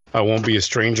I won't be a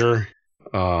stranger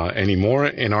anymore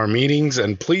in our meetings.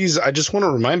 And please, I just want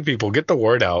to remind people, get the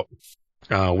word out.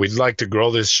 We'd like to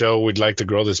grow this show. We'd like to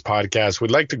grow this podcast.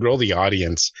 We'd like to grow the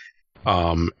audience.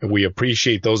 We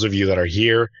appreciate those of you that are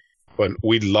here, but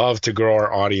we'd love to grow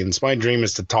our audience. My dream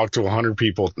is to talk to 100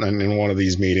 people in one of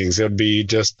these meetings. It would be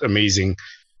just amazing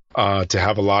to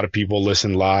have a lot of people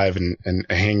listen live and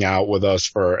hang out with us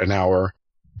for an hour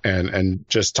and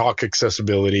just talk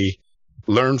accessibility,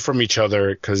 learn from each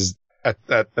other, because at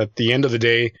the end of the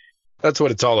day, that's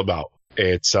what it's all about.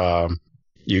 It's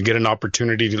you get an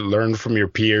opportunity to learn from your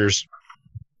peers.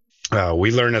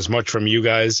 We learn as much from you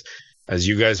guys as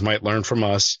you guys might learn from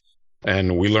us,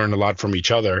 and we learn a lot from each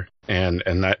other. And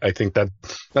I think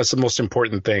that's the most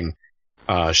important thing.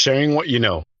 Sharing what you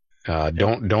know.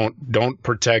 Don't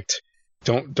protect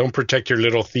your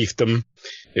little thiefdom.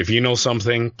 If you know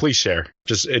something, please share.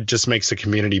 It just makes the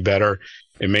community better.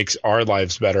 It makes our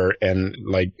lives better. And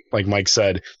like Mike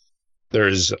said,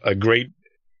 there's a great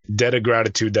debt of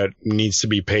gratitude that needs to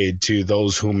be paid to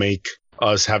those who make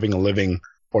us having a living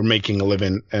or making a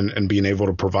living and being able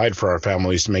to provide for our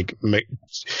families, to make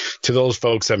to those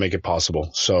folks that make it possible.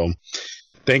 So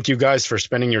thank you guys for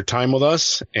spending your time with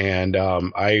us. And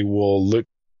I will look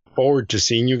forward to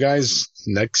seeing you guys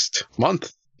next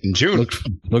month in June.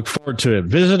 Look forward to it.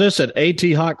 Visit us at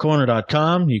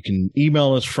athotcorner.com. You can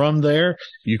email us from there.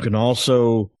 You can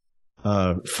also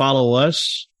follow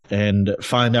us and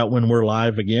find out when we're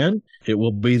live again. It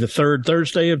will be the third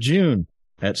Thursday of June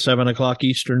at 7 o'clock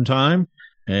Eastern Time.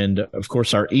 And, of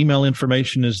course, our email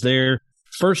information is there.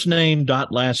 First name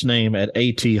dot last name at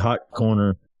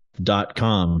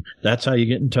athotcorner.com. That's how you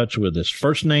get in touch with us.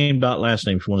 First name dot last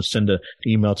name if you want to send an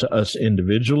email to us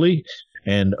individually.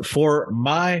 And for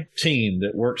my team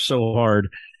that works so hard,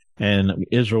 and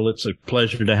Israel, it's a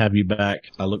pleasure to have you back.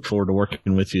 I look forward to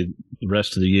working with you the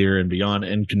rest of the year and beyond.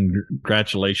 And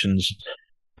congratulations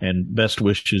and best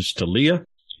wishes to Leah.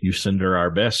 You send her our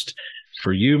best.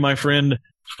 For you, my friend,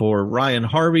 for Ryan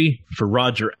Harvey, for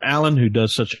Roger Allen, who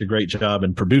does such a great job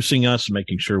in producing us,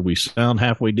 making sure we sound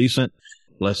halfway decent.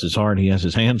 Bless his heart, he has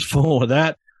his hands full of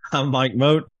that. I'm Mike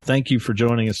Moat. Thank you for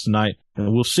joining us tonight,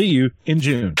 and we'll see you in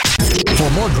June. For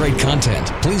more great content,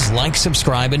 please like,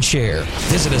 subscribe, and share.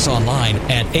 Visit us online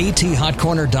at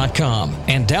athotcorner.com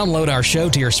and download our show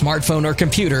to your smartphone or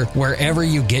computer wherever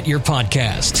you get your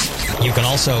podcasts. You can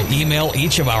also email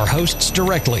each of our hosts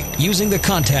directly using the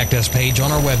Contact Us page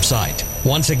on our website.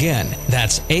 Once again,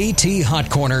 that's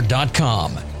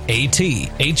athotcorner.com.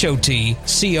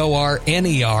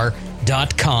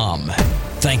 athotcorner.com.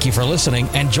 Thank you for listening,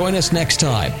 and join us next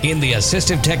time in the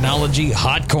Assistive Technology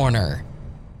Hot Corner.